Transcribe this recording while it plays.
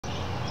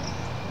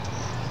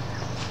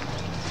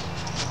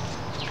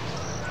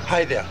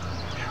Hi there,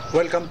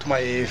 welcome to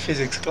my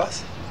physics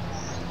class.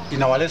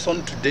 In our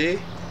lesson today,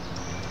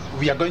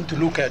 we are going to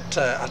look at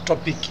a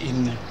topic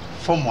in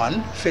Form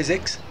 1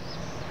 physics,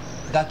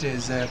 that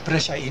is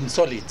pressure in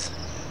solids.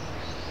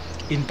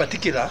 In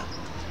particular,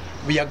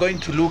 we are going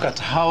to look at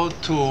how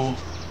to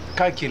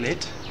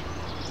calculate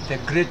the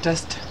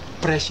greatest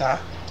pressure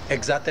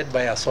exerted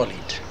by a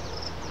solid.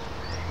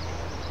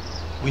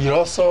 We will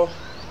also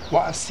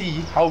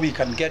see how we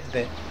can get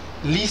the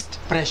least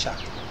pressure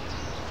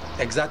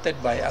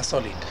exerted by a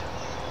solid.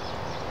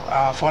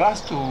 For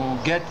us to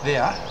get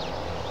there,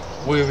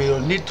 we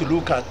will need to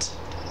look at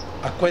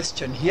a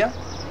question here,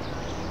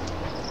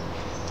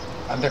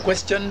 and the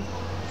question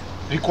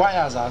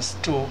requires us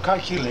to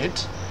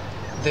calculate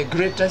the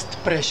greatest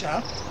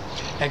pressure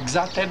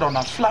exerted on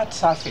a flat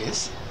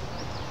surface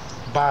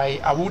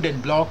by a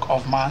wooden block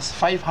of mass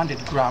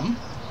 500 gram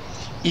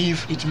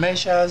if it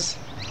measures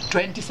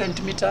 20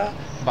 centimeter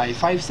by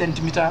 5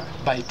 centimeter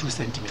by 2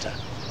 centimeter.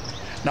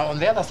 Now on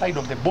the other side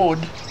of the board,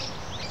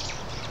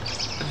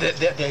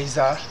 there is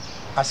a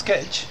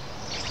sketch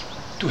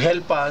to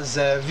help us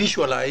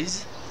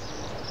visualize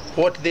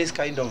what this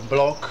kind of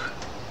block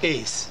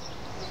is.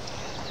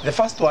 The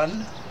first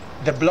one,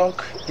 the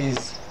block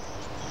is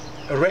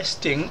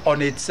resting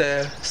on its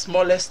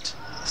smallest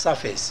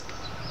surface.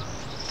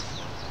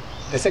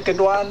 The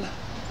second one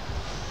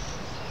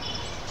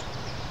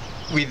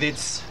with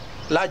its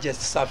largest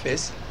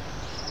surface,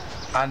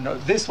 and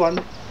this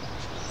one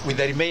with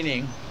the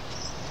remaining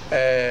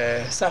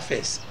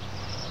surface.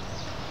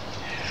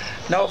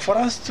 Now for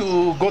us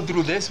to go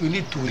through this, we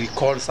need to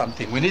recall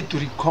something. We need to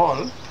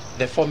recall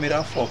the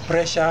formula for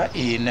pressure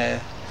in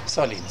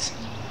solids.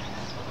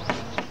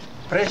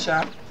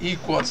 Pressure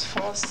equals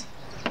force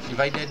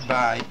divided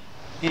by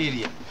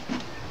area.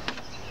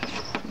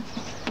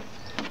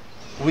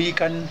 We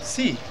can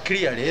see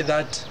clearly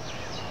that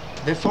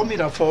the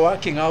formula for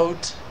working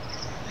out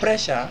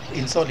pressure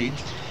in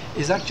solids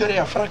is actually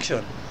a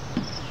fraction.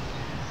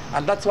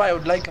 And that's why I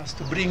would like us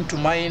to bring to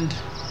mind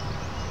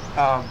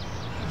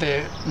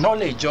the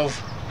knowledge of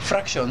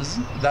fractions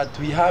that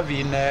we have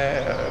in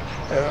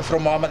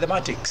from our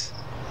mathematics.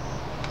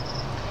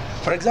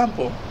 For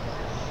example,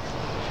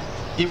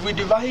 if we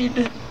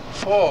divide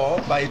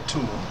 4 by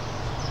 2,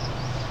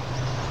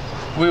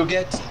 we'll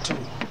get 2.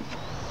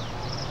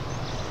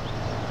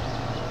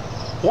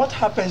 What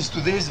happens to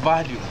this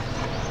value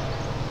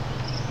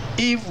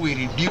if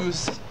we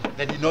reduce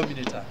the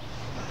denominator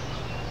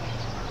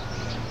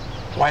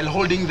while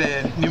holding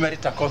the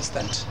numerator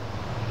constant?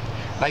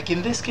 Like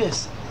in this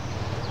case,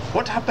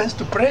 what happens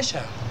to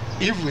pressure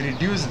if we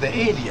reduce the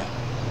area?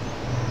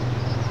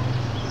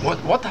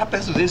 What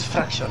happens to this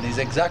fraction is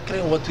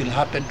exactly what will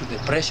happen to the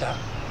pressure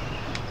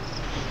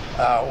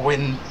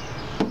when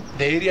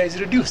the area is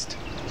reduced.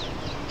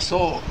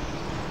 So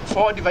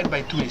 4 divided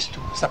by 2 is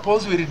 2.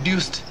 Suppose we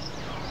reduced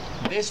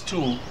this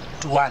 2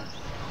 to 1.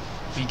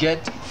 We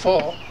get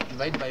 4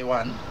 divided by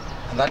 1,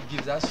 and that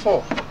gives us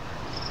 4.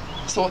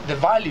 So the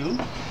value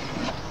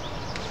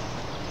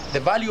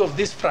of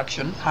this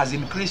fraction has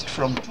increased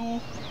from 2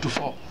 to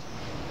 4.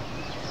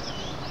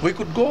 We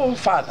could go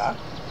further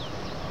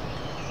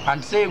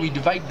and say we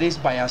divide this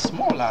by a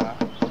smaller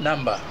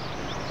number,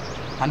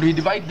 and we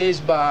divide this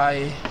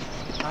by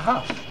a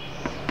half.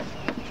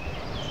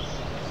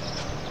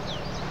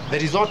 The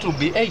result will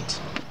be 8.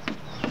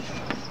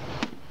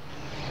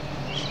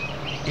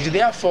 It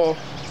therefore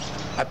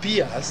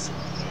appears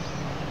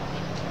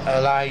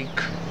like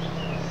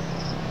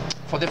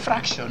for the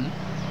fraction,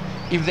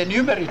 if the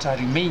numerator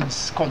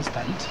remains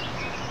constant,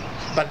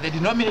 but the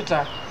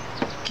denominator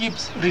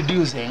keeps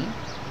reducing,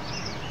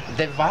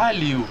 the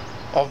value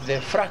of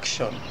the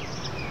fraction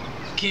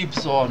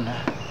keeps on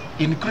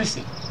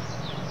increasing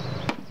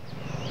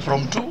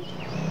from 2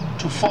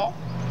 to 4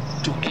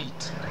 to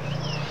 8.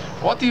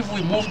 What if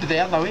we moved the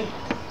other way?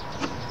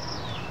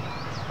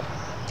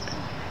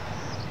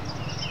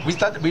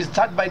 We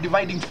start by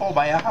dividing 4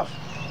 by a half.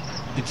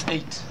 It's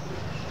 8.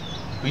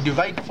 We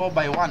divide 4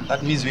 by 1,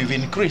 that means we've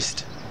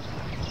increased.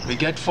 We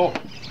get 4.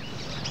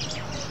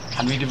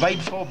 And we divide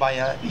 4 by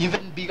an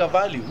even bigger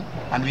value,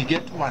 and we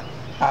get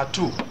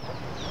 2.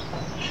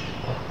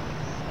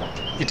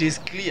 It is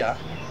clear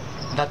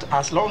that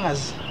as long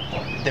as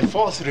the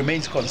force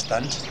remains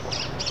constant,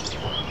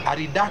 a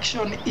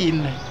reduction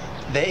in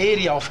the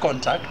area of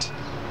contact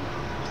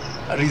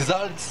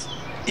results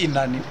in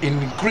an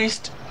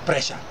increased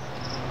pressure.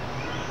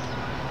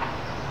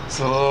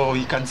 So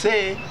you can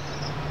say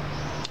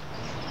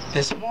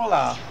the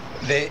smaller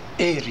the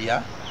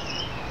area,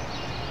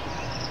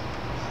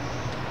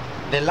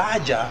 the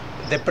larger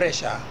the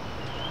pressure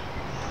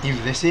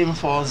if the same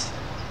force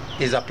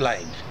is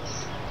applied.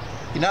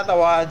 In other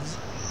words,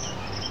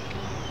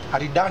 a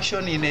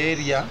reduction in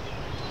area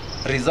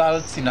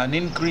results in an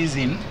increase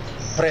in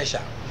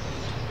pressure.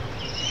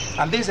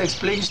 And this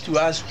explains to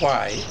us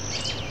why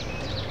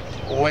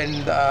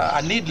when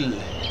a needle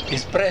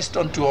is pressed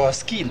onto our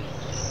skin,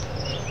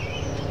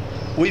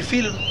 we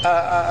feel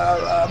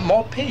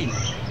more pain.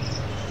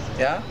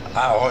 Yeah.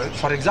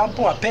 For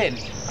example, a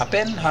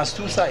pen has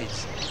two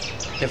sides.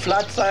 the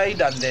flat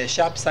side and the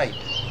sharp side.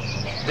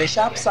 The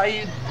sharp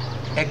side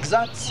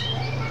exerts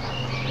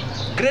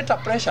greater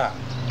pressure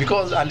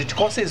and it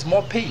causes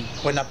more pain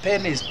when a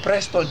pen is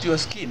pressed onto your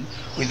skin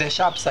with the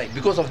sharp side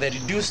because of the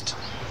reduced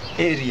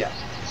area.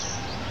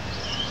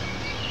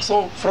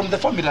 So from the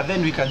formula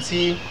then we can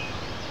see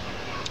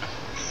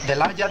the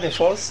larger the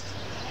force,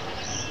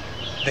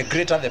 the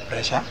greater the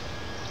pressure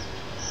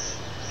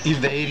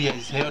if the area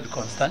is held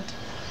constant,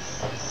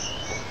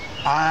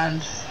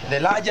 and the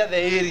larger the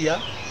area,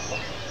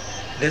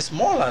 the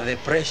smaller the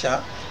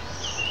pressure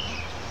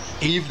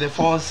if the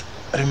force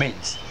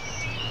remains.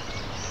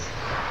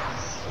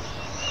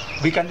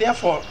 We can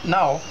therefore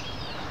now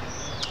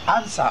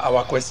answer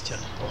our question.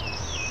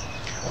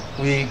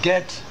 We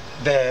get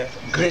the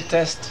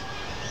greatest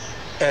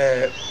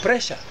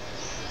pressure,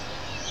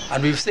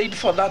 and we've said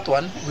for that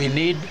one we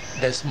need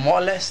the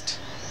smallest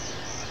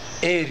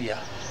area.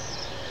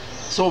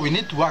 So we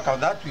need to work out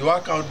that. We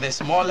work out the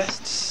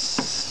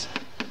smallest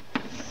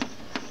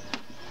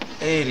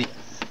area,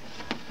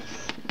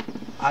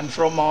 and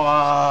from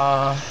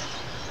our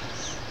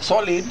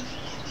solid,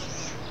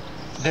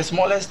 the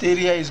smallest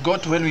area is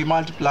got when we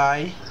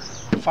multiply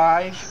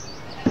 5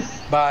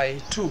 by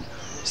 2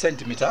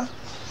 centimeter.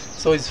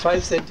 So it's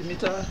 5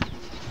 centimeter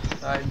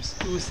times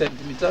 2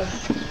 centimeter.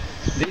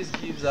 This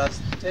gives us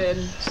 10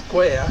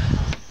 square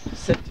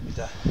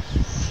centimeter.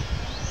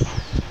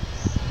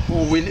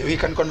 We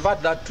can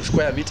convert that to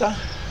square meter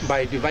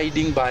by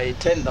dividing by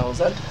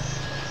 10,000,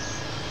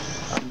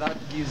 and that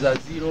gives us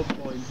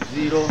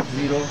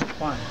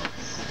 0.001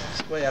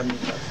 square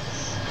meters.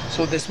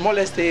 So the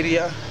smallest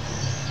area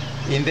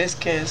in this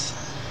case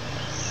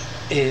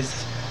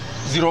is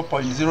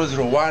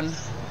 0.001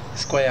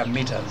 square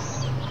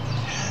meters.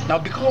 Now,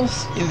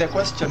 because in the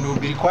question we'll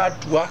be required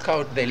to work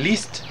out the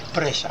least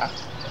pressure,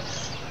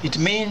 it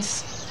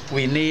means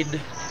we need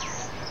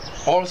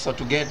also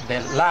to get the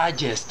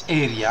largest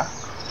area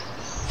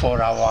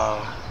for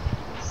our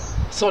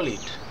solid.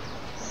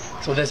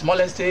 So the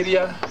smallest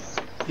area,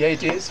 here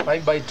it is,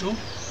 5 by 2.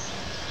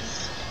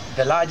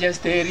 The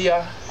largest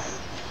area,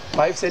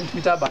 5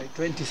 centimeter by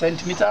 20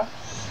 centimeter.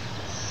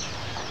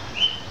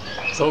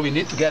 So we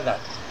need to get that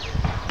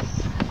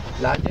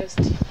largest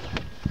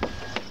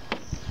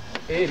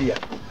area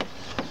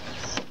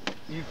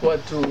equal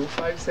to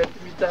 5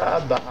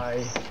 centimeter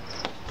by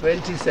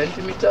 20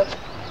 centimeter.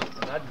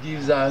 That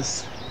gives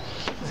us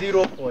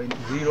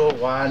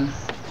 0.01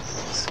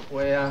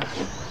 square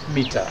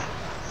meter.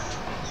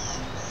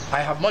 I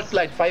have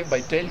multiplied 5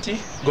 by 20,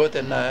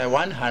 gotten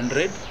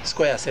 100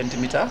 square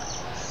centimeter,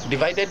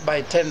 divided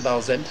by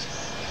 10,000,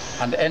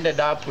 and ended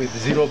up with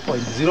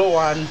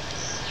 0.01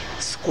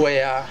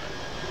 square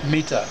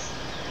meter.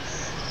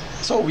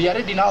 So we are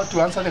ready now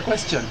to answer the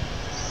question,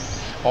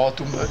 or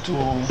to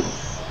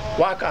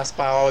work as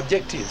per our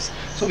objectives.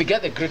 So we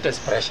get the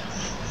greatest pressure.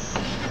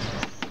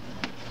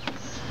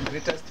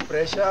 Greatest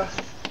pressure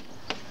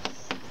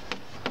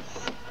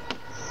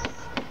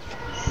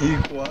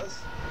equals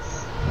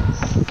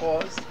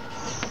force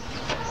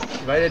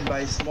divided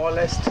by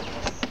smallest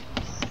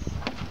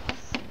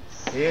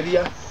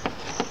area,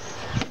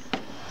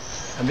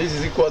 and this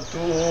is equal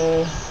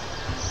to,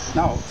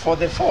 now for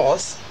the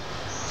force,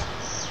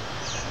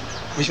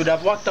 we should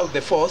have worked out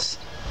the force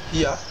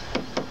here.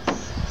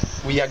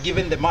 We are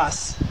given the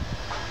mass.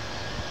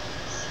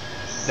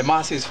 The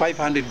mass is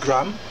 500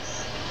 grams,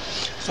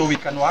 so we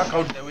can work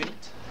out the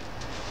weight.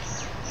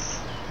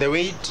 The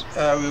weight,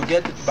 we'll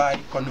get it by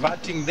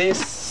converting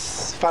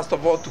this, first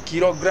of all, to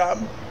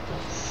kilogram,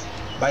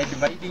 by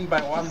dividing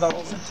by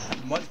 1,000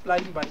 and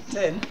multiplying by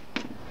 10,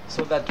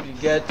 so that we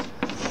get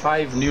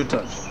 5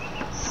 Newton.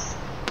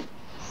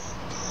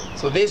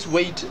 So this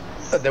weight,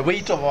 the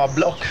weight of our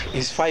block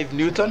is 5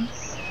 Newton,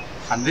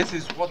 and this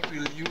is what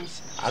we'll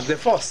use as the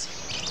force.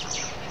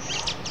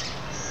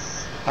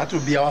 That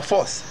will be our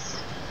force,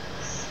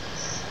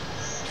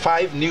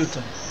 5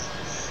 Newton.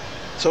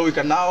 So we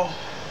can now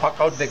work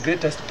out the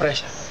greatest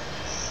pressure.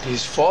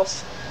 This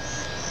force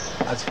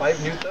as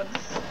 5 Newton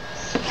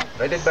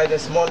divided by the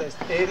smallest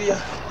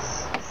area,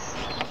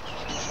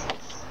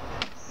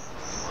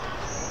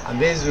 and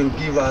this will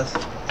give us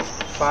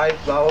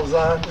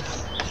 5,000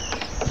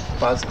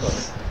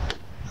 pascals.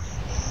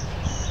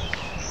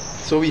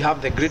 So we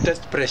have the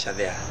greatest pressure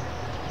there.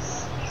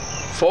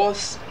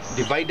 Force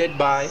divided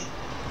by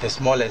the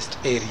smallest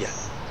area.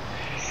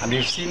 And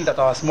we've seen that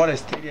our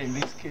smallest area in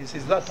this case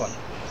is that one.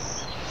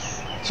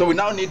 So we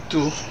now need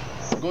to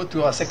go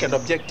to our second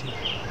objective,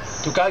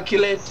 to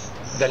calculate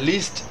the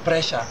least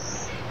pressure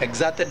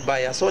exerted by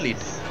a solid.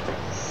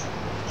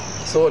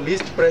 So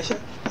least pressure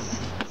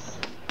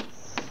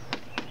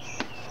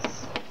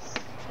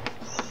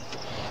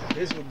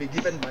this will be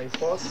given by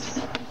force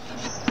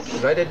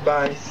divided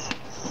by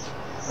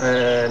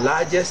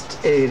largest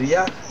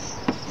area,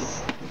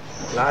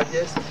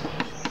 largest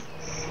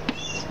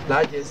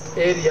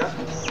area.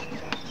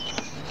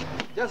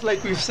 Just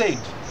like we've said,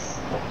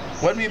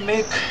 when we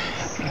make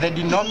the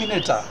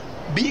denominator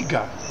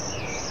bigger,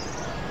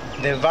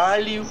 the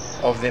value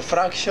of the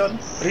fraction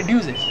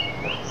reduces.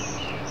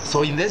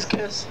 So in this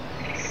case,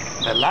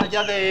 The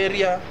larger the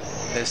area,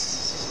 the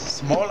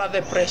smaller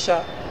the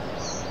pressure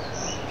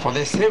for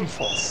the same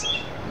force.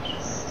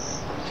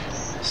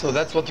 So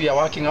that's what we are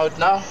working out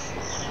now.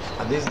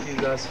 And this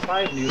gives us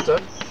 5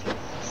 Newton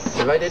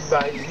divided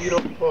by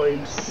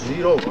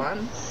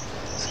 0.01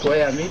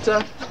 square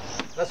meter.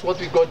 That's what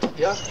we got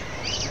here.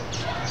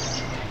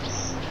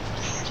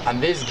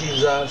 And this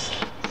gives us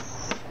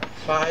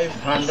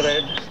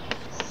 500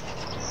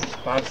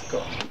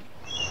 Pascal.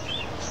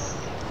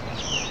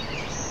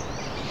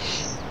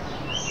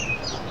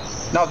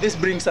 Now this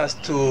brings us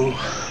to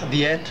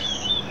the end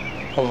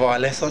of our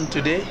lesson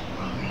today.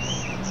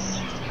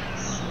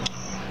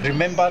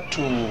 Remember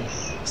to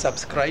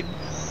subscribe.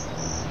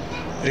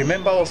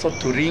 Remember also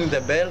to ring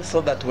the bell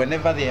so that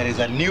whenever there is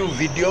a new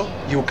video,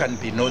 you can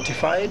be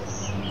notified.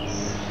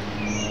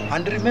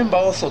 And remember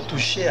also to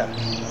share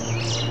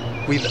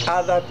with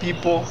other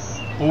people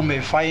who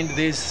may find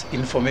this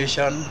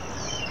information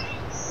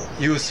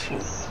useful.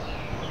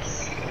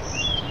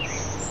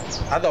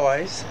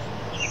 Otherwise,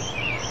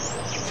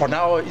 for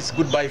now, it's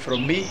goodbye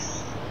from me.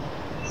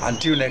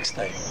 Until next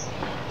time.